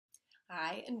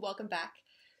Hi, and welcome back.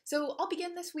 So I'll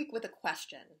begin this week with a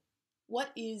question.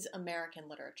 What is American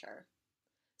literature?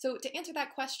 So to answer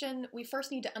that question, we first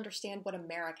need to understand what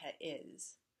America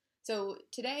is. So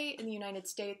today in the United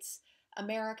States,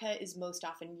 America is most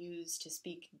often used to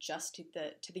speak just to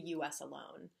the US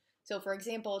alone. So for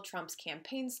example, Trump's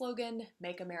campaign slogan,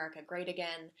 Make America Great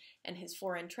Again, and his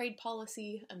foreign trade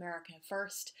policy, America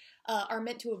First, are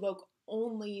meant to evoke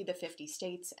only the 50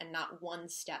 states and not one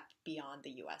step beyond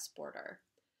the US border.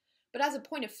 But as a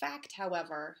point of fact,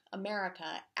 however,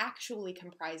 America actually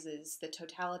comprises the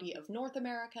totality of North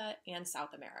America and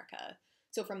South America.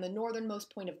 So from the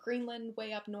northernmost point of Greenland,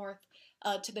 way up north,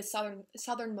 to the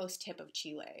southernmost tip of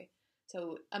Chile.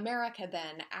 So America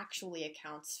then actually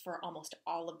accounts for almost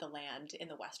all of the land in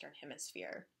the Western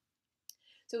Hemisphere.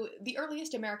 So the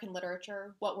earliest American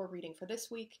literature, what we're reading for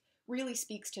this week, really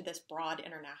speaks to this broad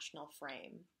international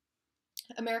frame.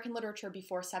 American literature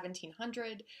before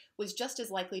 1700 was just as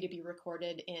likely to be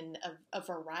recorded in a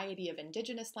variety of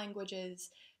indigenous languages,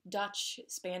 Dutch,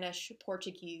 Spanish,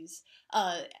 Portuguese,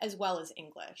 as well as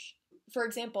English. For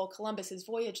example, Columbus's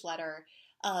voyage letter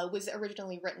was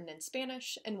originally written in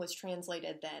Spanish and was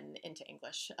translated then into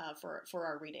English for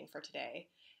our reading for today.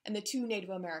 And the two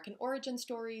Native American origin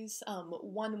stories,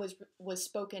 one was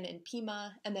spoken in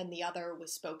Pima, and then the other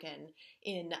was spoken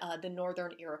in the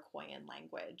Northern Iroquoian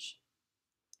language.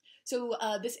 So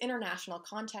this international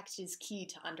context is key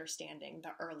to understanding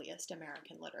the earliest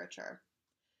American literature.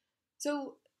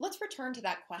 So let's return to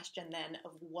that question then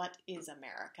of what is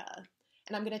America?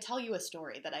 And I'm going to tell you a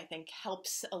story that I think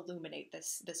helps illuminate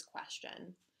this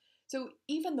question. So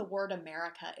even the word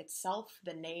America itself,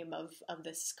 the name of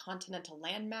this continental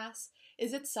landmass,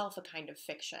 is itself a kind of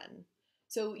fiction.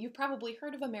 So you've probably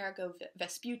heard of Amerigo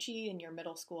Vespucci in your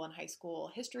middle school and high school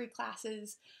history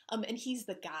classes, and he's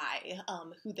the guy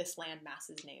who this landmass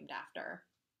is named after.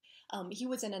 He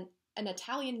was an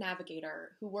Italian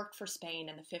navigator who worked for Spain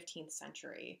in the 15th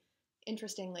century.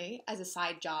 Interestingly, as a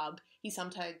side job, he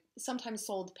sometimes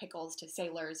sold pickles to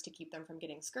sailors to keep them from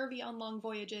getting scurvy on long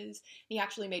voyages. He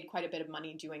actually made quite a bit of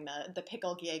money doing the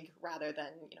pickle gig rather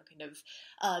than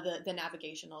the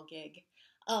navigational gig.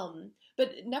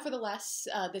 But nevertheless,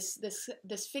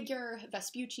 this figure,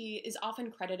 Vespucci, is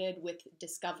often credited with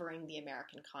discovering the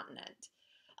American continent.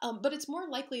 But it's more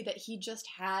likely that he just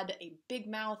had a big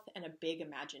mouth and a big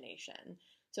imagination.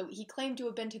 So he claimed to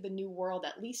have been to the New World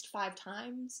at least 5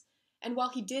 times, and while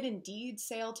he did indeed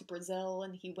sail to Brazil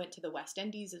and he went to the West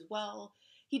Indies as well,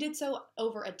 he did so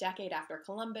over a decade after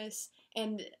Columbus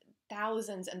and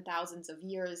thousands and thousands of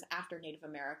years after Native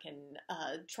American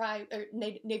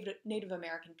Native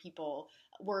American people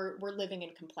were living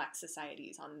in complex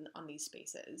societies on these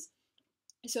spaces.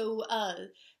 So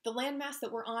the landmass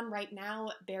that we're on right now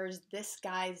bears this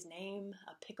guy's name,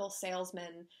 a pickle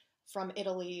salesman from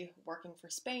Italy working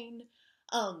for Spain.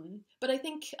 But I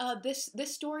think this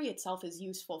story itself is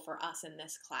useful for us in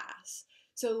this class.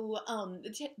 So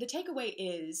the takeaway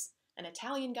is an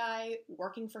Italian guy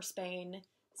working for Spain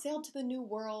sailed to the New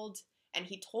World, and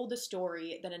he told a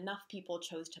story that enough people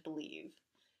chose to believe.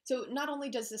 So not only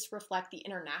does this reflect the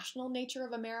international nature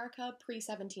of America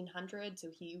pre-1700, so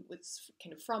he was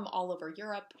kind of from all over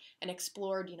Europe and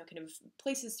explored, kind of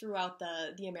places throughout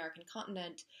the American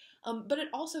continent, but it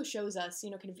also shows us,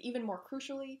 kind of even more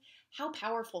crucially, how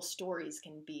powerful stories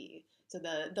can be. So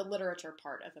the literature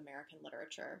part of American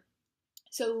literature.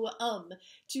 So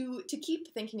to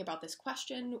keep thinking about this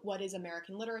question, what is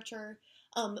American literature?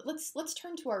 Let's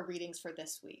turn to our readings for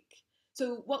this week.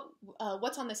 So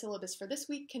what's on the syllabus for this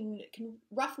week can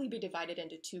roughly be divided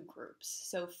into 2 groups.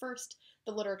 So first,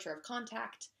 the literature of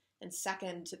contact, and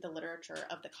second, the literature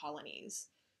of the colonies.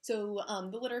 So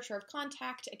the literature of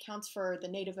contact accounts for the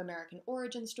Native American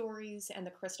origin stories and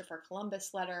the Christopher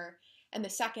Columbus letter, and the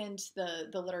second, the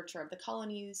literature of the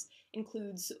colonies,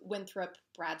 includes Winthrop,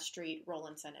 Bradstreet,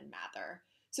 Rowlandson, and Mather.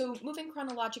 So moving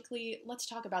chronologically, let's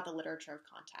talk about the literature of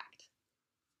contact.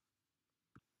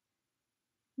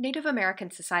 Native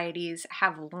American societies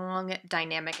have long,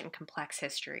 dynamic, and complex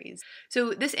histories.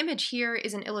 So this image here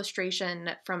is an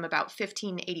illustration from about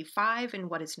 1585 in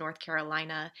what is North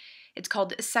Carolina. It's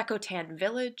called Secotan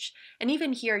Village, and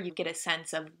even here you get a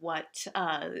sense of what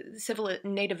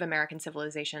Native American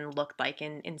civilization looked like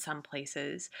in some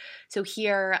places. So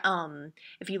here,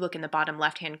 if you look in the bottom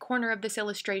left-hand corner of this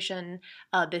illustration,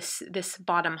 this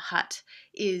bottom hut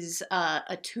is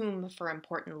a tomb for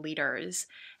important leaders,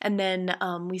 and then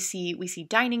we see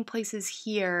dining places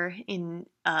here in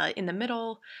in the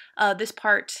middle. This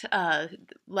part,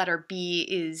 letter B,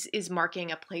 is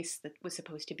marking a place that was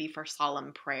supposed to be for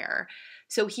solemn prayer.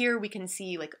 So here we can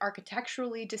see like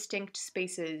architecturally distinct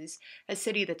spaces, a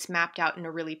city that's mapped out in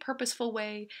a really purposeful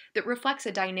way that reflects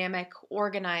a dynamic,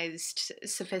 organized,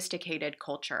 sophisticated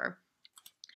culture.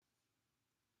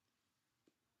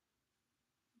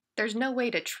 There's no way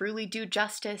to truly do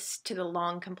justice to the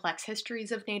long, complex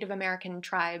histories of Native American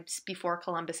tribes before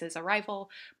Columbus's arrival,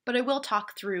 but I will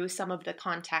talk through some of the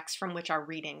context from which our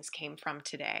readings came from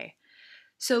today.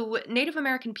 So, Native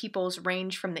American peoples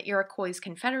range from the Iroquois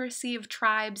Confederacy of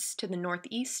Tribes to the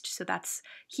Northeast, so that's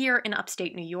here in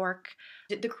upstate New York.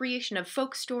 The creation of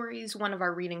folk stories, one of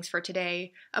our readings for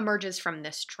today, emerges from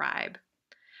this tribe.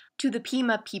 To the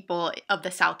Pima people of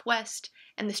the Southwest,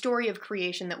 and the story of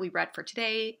creation that we read for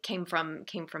today came from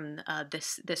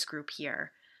this group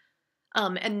here.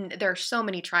 And there are so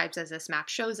many tribes, as this map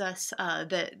shows us,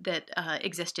 that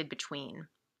existed between.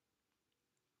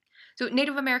 So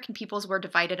Native American peoples were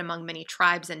divided among many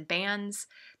tribes and bands.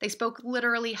 They spoke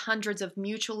literally hundreds of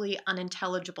mutually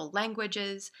unintelligible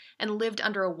languages and lived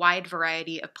under a wide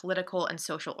variety of political and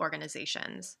social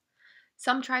organizations.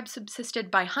 Some tribes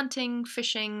subsisted by hunting,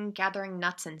 fishing, gathering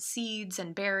nuts and seeds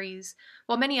and berries,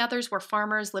 while many others were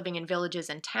farmers living in villages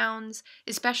and towns,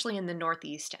 especially in the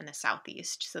Northeast and the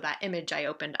Southeast. So that image I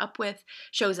opened up with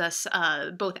shows us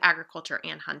both agriculture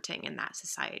and hunting in that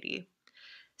society.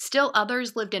 Still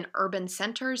others lived in urban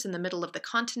centers in the middle of the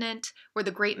continent, where the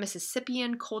Great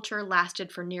Mississippian culture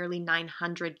lasted for nearly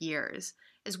 900 years,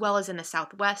 as well as in the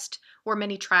Southwest, where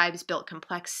many tribes built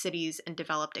complex cities and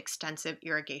developed extensive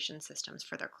irrigation systems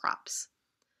for their crops.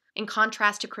 In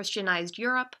contrast to Christianized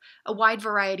Europe, a wide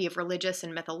variety of religious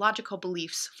and mythological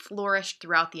beliefs flourished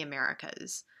throughout the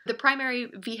Americas. The primary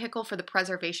vehicle for the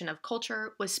preservation of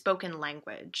culture was spoken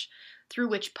language, through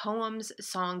which poems,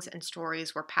 songs, and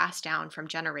stories were passed down from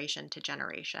generation to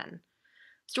generation.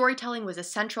 Storytelling was a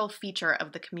central feature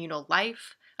of the communal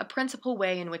life, a principal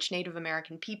way in which Native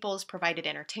American peoples provided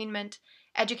entertainment,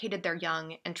 educated their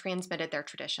young, and transmitted their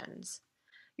traditions.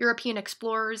 European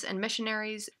explorers and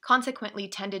missionaries consequently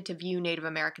tended to view Native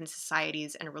American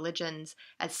societies and religions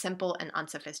as simple and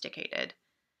unsophisticated.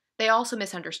 They also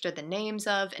misunderstood the names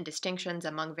of and distinctions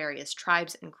among various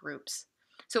tribes and groups.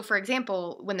 So, for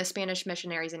example, when the Spanish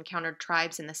missionaries encountered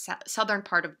tribes in the southern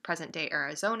part of present-day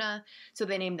Arizona, so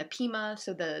they named the Pima,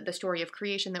 so the story of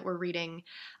creation that we're reading,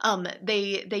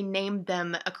 they named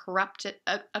them a corruption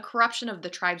of the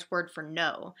tribe's word for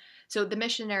no. So the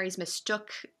missionaries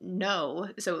mistook no,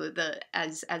 so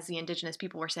as the indigenous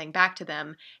people were saying back to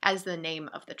them, as the name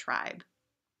of the tribe.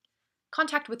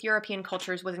 Contact with European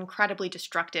cultures was incredibly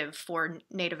destructive for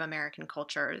Native American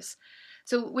cultures.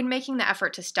 So when making the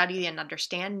effort to study and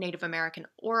understand Native American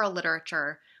oral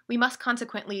literature, we must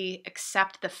consequently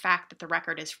accept the fact that the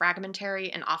record is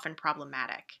fragmentary and often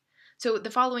problematic. So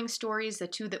the following stories, the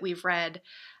two that we've read,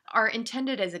 are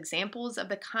intended as examples of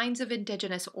the kinds of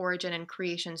indigenous origin and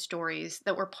creation stories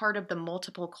that were part of the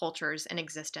multiple cultures in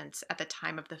existence at the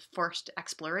time of the first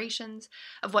explorations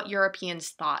of what Europeans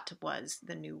thought was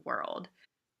the New World.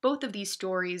 Both of these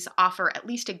stories offer at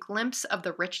least a glimpse of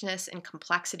the richness and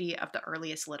complexity of the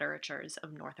earliest literatures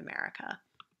of North America.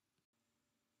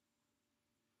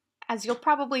 As you'll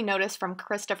probably notice from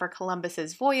Christopher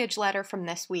Columbus's voyage letter from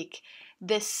this week,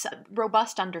 this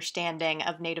robust understanding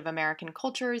of Native American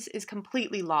cultures is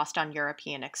completely lost on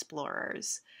European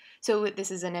explorers. So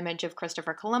this is an image of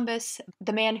Christopher Columbus,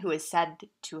 the man who is said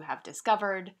to have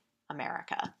discovered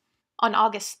America. On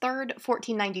August 3rd,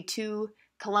 1492,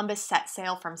 Columbus set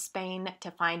sail from Spain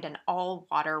to find an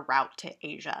all-water route to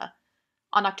Asia.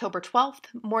 On October 12th,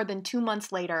 more than 2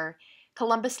 months later,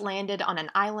 Columbus landed on an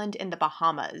island in the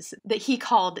Bahamas that he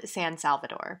called San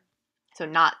Salvador. So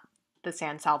not the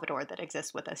San Salvador that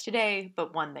exists with us today,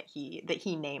 but one that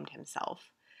he named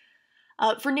himself.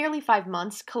 For nearly 5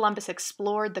 months, Columbus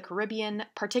explored the Caribbean,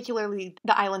 particularly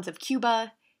the islands of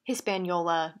Cuba,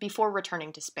 Hispaniola, before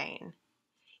returning to Spain.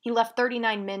 He left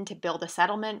 39 men to build a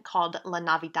settlement called La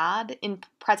Navidad in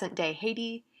present-day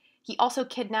Haiti. He also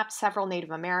kidnapped several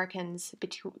Native Americans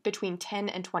between 10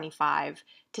 and 25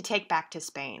 to take back to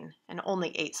Spain, and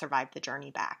only 8 survived the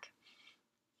journey back.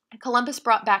 Columbus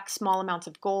brought back small amounts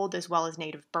of gold as well as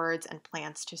native birds and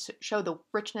plants to show the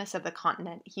richness of the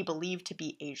continent he believed to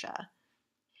be Asia.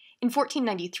 In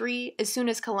 1493, as soon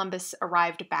as Columbus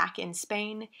arrived back in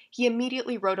Spain, he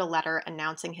immediately wrote a letter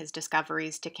announcing his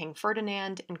discoveries to King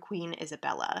Ferdinand and Queen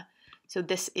Isabella. So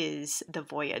this is the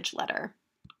voyage letter.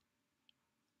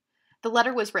 The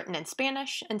letter was written in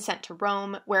Spanish and sent to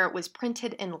Rome, where it was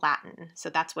printed in Latin.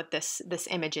 So that's what this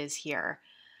image is here.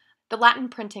 The Latin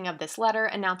printing of this letter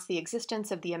announced the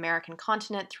existence of the American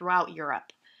continent throughout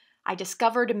Europe. I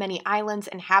discovered many islands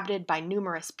inhabited by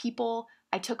numerous people.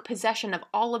 I took possession of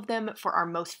all of them for our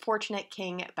most fortunate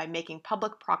king by making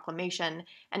public proclamation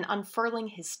and unfurling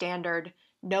his standard,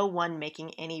 no one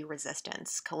making any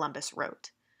resistance, Columbus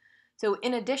wrote. So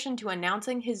in addition to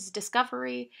announcing his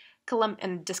discovery,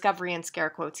 and discovery in scare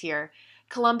quotes here,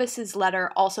 Columbus's letter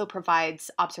also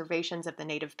provides observations of the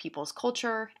native people's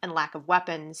culture and lack of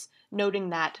weapons, noting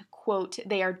that, quote,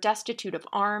 they are destitute of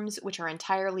arms which are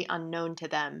entirely unknown to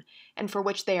them, and for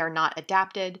which they are not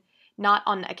adapted, not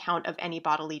on account of any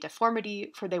bodily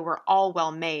deformity, for they were all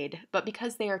well made, but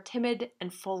because they are timid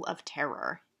and full of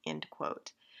terror, end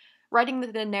quote. Writing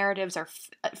that the narratives are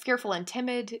fearful and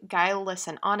timid, guileless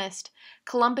and honest,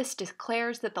 Columbus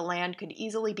declares that the land could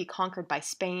easily be conquered by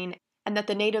Spain and that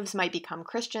the natives might become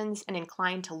Christians and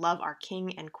inclined to love our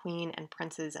king and queen and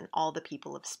princes and all the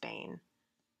people of Spain.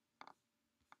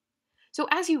 So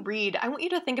as you read, I want you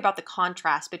to think about the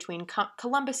contrast between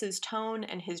Columbus's tone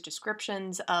and his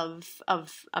descriptions of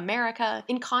America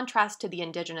in contrast to the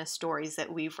indigenous stories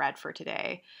that we've read for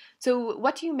today. So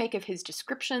what do you make of his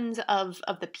descriptions of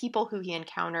the people who he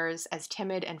encounters as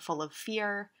timid and full of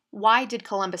fear? Why did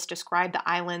Columbus describe the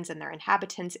islands and their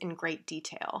inhabitants in great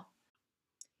detail?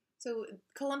 So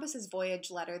Columbus's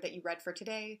voyage letter that you read for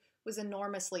today was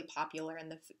enormously popular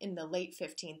in the late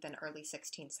 15th and early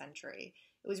 16th century.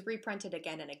 It was reprinted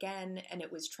again and again, and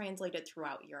it was translated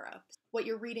throughout Europe. What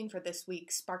you're reading for this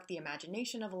week sparked the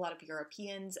imagination of a lot of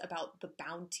Europeans about the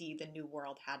bounty the New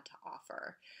World had to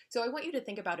offer. So I want you to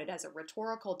think about it as a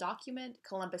rhetorical document.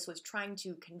 Columbus was trying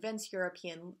to convince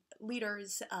European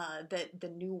leaders that the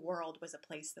New World was a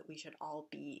place that we should all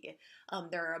be.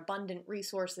 There are abundant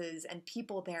resources and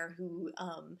people there who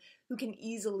can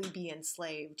easily be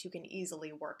enslaved, who can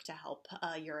easily work to help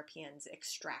Europeans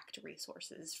extract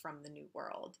resources from the New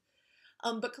World.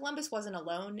 But Columbus wasn't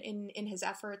alone in his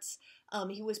efforts.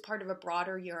 He was part of a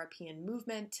broader European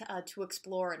movement to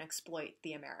explore and exploit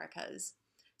the Americas.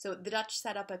 So the Dutch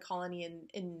set up a colony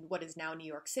in what is now New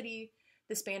York City.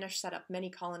 The Spanish set up many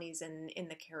colonies in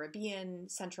the Caribbean,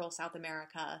 Central South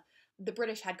America. The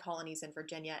British had colonies in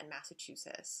Virginia and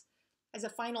Massachusetts. As a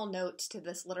final note to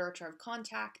this literature of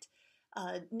contact,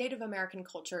 Native American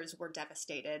cultures were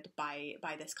devastated by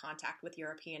this contact with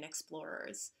European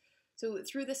explorers. So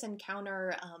through this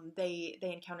encounter, they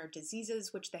encountered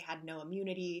diseases which they had no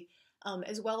immunity,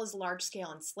 as well as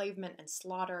large-scale enslavement and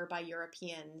slaughter by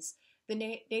Europeans.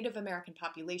 The Native American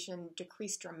population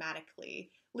decreased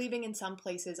dramatically, leaving in some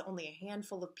places only a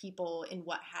handful of people in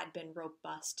what had been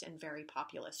robust and very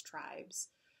populous tribes.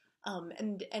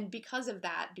 And because of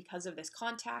that, because of this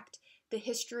contact, the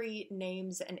history,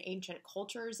 names, and ancient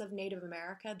cultures of Native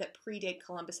America that predate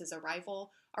Columbus's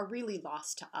arrival are really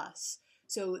lost to us.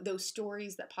 So those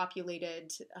stories that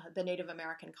populated the Native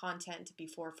American continent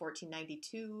before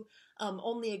 1492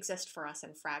 only exist for us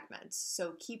in fragments.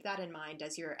 So keep that in mind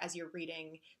as you're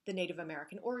reading the Native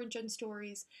American origin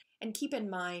stories, and keep in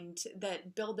mind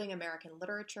that building American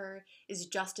literature is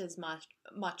just as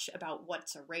much about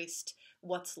what's erased,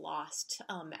 what's lost,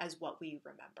 as what we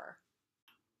remember.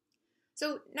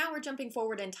 So now we're jumping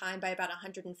forward in time by about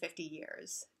 150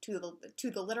 years to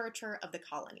the literature of the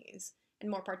colonies, and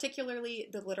more particularly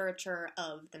the literature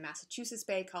of the Massachusetts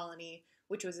Bay Colony,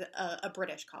 which was a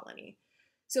British colony.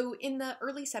 So in the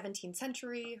early 17th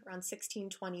century, around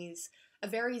 1620s, a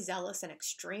very zealous and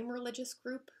extreme religious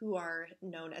group, who are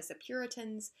known as the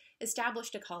Puritans,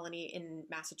 established a colony in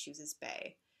Massachusetts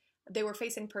Bay. They were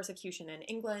facing persecution in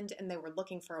England, and they were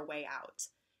looking for a way out.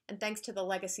 And thanks to the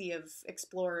legacy of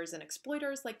explorers and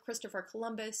exploiters like Christopher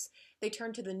Columbus, they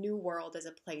turned to the New World as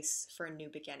a place for a new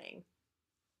beginning.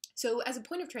 So as a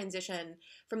point of transition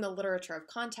from the literature of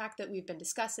contact that we've been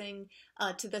discussing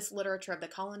to this literature of the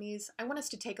colonies, I want us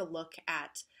to take a look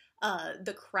at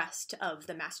the crest of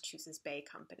the Massachusetts Bay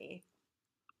Company.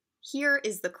 Here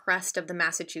is the crest of the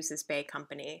Massachusetts Bay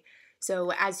Company.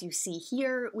 So as you see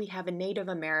here, we have a Native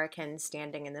American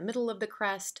standing in the middle of the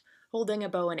crest, holding a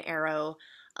bow and arrow,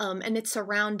 and it's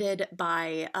surrounded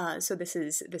by, so this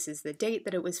is the date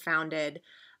that it was founded,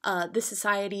 the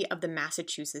Society of the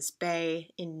Massachusetts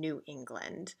Bay in New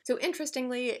England. So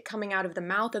interestingly, coming out of the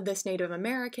mouth of this Native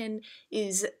American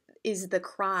is the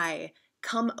cry,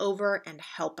 "Come over and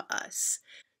help us."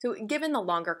 So given the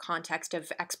longer context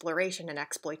of exploration and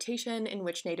exploitation in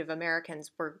which Native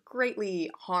Americans were greatly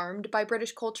harmed by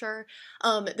British culture,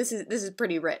 this is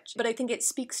pretty rich. But I think it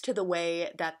speaks to the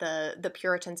way that the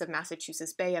Puritans of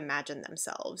Massachusetts Bay imagined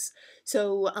themselves.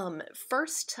 So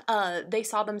first, they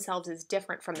saw themselves as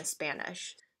different from the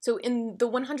Spanish. So in the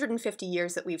 150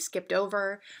 years that we've skipped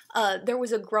over, there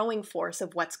was a growing force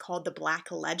of what's called the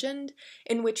Black Legend,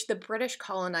 in which the British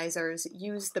colonizers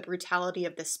used the brutality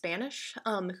of the Spanish,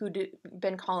 who'd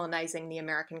been colonizing the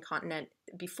American continent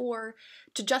before,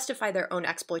 to justify their own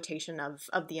exploitation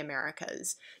of the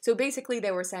Americas. So basically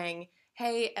they were saying,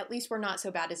 hey, at least we're not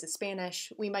so bad as the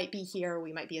Spanish. We might be here,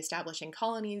 we might be establishing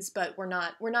colonies, but we're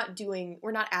not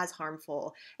as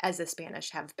harmful as the Spanish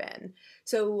have been.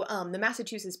 So the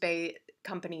Massachusetts Bay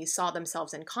Company saw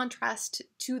themselves in contrast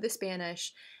to the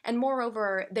Spanish, and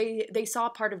moreover, they saw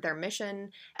part of their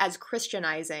mission as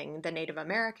Christianizing the Native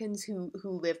Americans who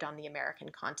lived on the American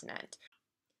continent.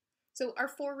 So our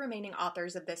four remaining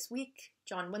authors of this week,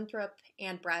 John Winthrop,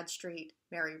 Anne Bradstreet,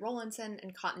 Mary Rowlandson,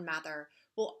 and Cotton Mather,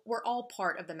 were all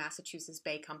part of the Massachusetts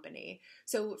Bay Company.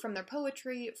 So from their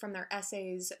poetry, from their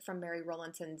essays, from Mary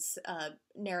Rowlandson's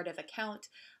narrative account,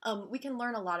 we can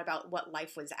learn a lot about what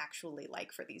life was actually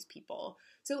like for these people.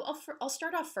 So I'll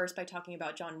start off first by talking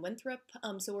about John Winthrop.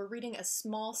 So we're reading a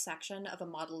small section of a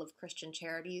model of Christian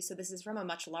charity. So this is from a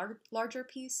much larger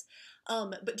piece.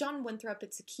 But John Winthrop,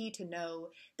 it's key to know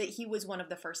that he was one of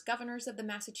the first governors of the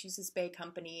Massachusetts Bay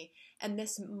Company, and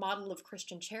this model of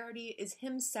Christian charity is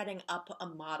him setting up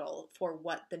a model for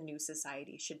what the new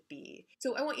society should be.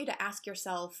 So I want you to ask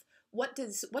yourself, what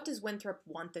does Winthrop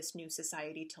want this new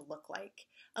society to look like?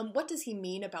 What does he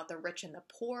mean about the rich and the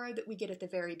poor that we get at the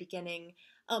very beginning?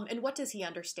 And what does he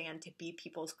understand to be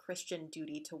people's Christian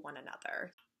duty to one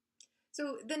another?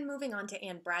 So then moving on to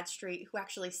Anne Bradstreet, who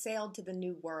actually sailed to the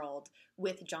New World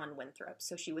with John Winthrop.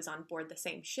 So she was on board the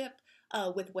same ship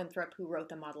with Winthrop, who wrote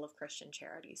the model of Christian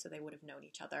charity, so they would have known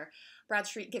each other.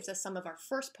 Bradstreet gives us some of our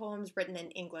first poems written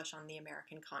in English on the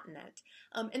American continent.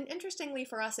 And interestingly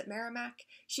for us at Merrimack,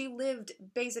 she lived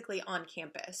basically on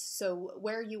campus. So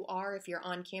where you are if you're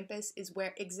on campus is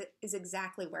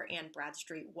exactly where Anne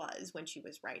Bradstreet was when she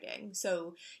was writing.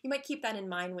 So you might keep that in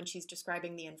mind when she's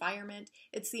describing the environment.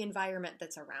 It's the environment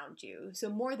that's around you. So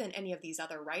more than any of these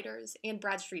other writers, Anne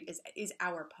Bradstreet is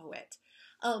our poet.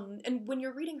 And when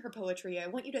you're reading her poetry, I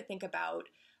want you to think about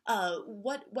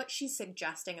what she's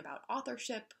suggesting about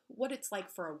authorship, what it's like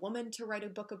for a woman to write a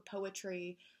book of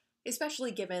poetry,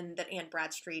 especially given that Anne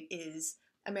Bradstreet is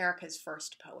America's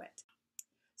first poet.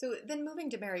 So then moving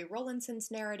to Mary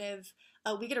Rowlandson's narrative,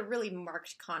 we get a really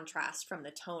marked contrast from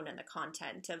the tone and the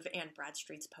content of Anne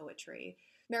Bradstreet's poetry.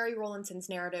 Mary Rowlandson's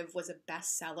narrative was a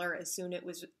bestseller as soon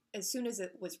as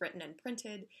it was written and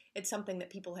printed. It's something that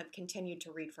people have continued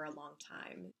to read for a long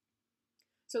time.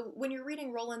 So when you're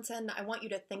reading Rowlandson, I want you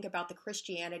to think about the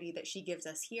Christianity that she gives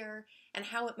us here and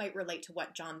how it might relate to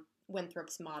what John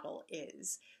Winthrop's model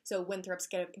is. So Winthrop's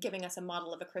giving us a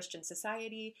model of a Christian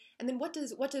society, and then what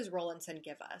does Rowlandson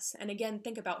give us? And again,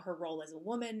 think about her role as a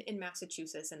woman in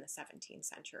Massachusetts in the 17th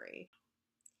century.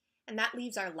 And that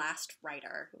leaves our last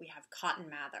writer. We have Cotton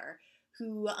Mather,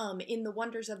 who, in The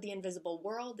Wonders of the Invisible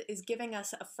World, is giving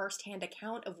us a first-hand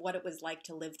account of what it was like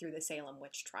to live through the Salem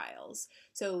witch trials.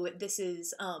 So this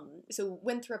is, so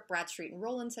Winthrop, Bradstreet, and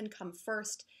Rowlandson come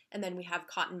first, and then we have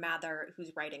Cotton Mather,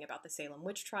 who's writing about the Salem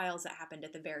witch trials that happened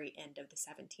at the very end of the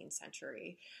 17th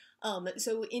century.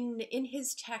 So in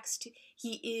his text,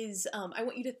 he is, I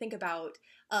want you to think about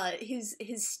his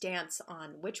stance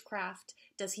on witchcraft.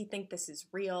 Does he think this is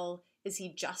real? Is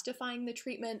he justifying the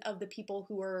treatment of the people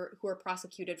who are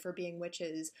prosecuted for being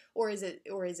witches, or is it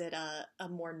a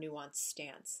more nuanced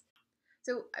stance?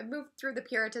 So I moved through the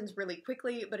Puritans really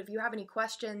quickly, but if you have any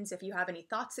questions, if you have any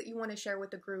thoughts that you want to share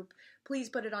with the group, please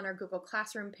put it on our Google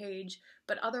Classroom page.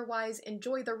 But otherwise,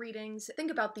 enjoy the readings. Think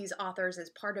about these authors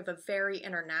as part of a very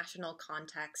international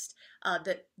context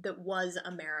that was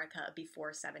America before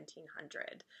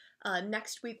 1700.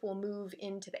 Next week, we'll move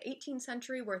into the 18th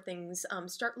century where things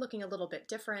start looking a little bit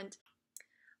different.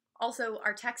 Also,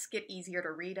 our texts get easier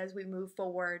to read as we move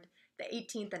forward. The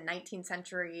 18th and 19th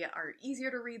century are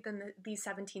easier to read than these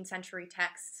 17th century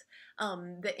texts.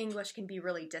 The English can be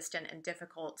really distant and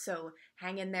difficult, so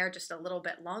hang in there just a little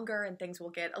bit longer and things will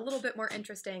get a little bit more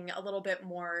interesting, a little bit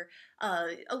more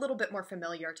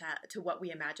familiar to what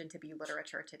we imagine to be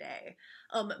literature today.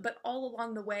 But all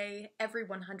along the way, every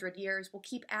 100 years, we'll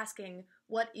keep asking,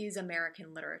 what is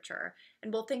American literature?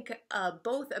 And we'll think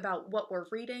both about what we're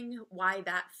reading, why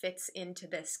that fits into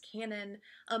this canon,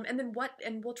 and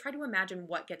we'll try to imagine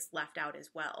what gets left out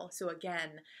as well. So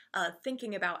again,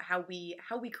 thinking about how we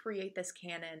create this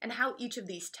canon and how each of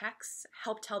these texts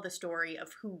help tell the story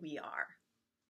of who we are.